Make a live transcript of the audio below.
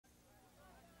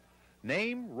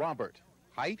Name, Robert.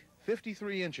 Height,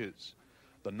 53 inches.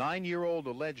 The 9-year-old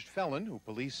alleged felon, who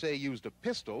police say used a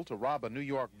pistol to rob a New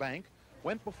York bank,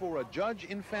 went before a judge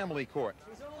in family court.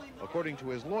 According to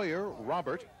his lawyer,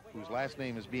 Robert, whose last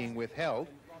name is being withheld,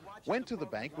 went to the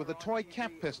bank with a toy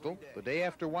cap pistol the day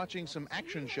after watching some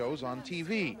action shows on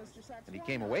TV, and he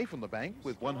came away from the bank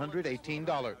with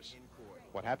 $118.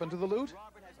 What happened to the loot?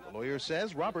 The lawyer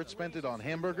says Robert spent it on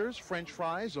hamburgers, French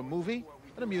fries, a movie,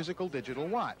 and a musical digital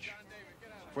watch.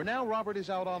 For now, Robert is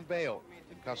out on bail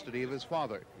in custody of his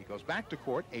father. He goes back to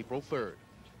court April 3rd.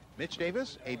 Mitch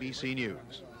Davis, ABC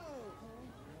News.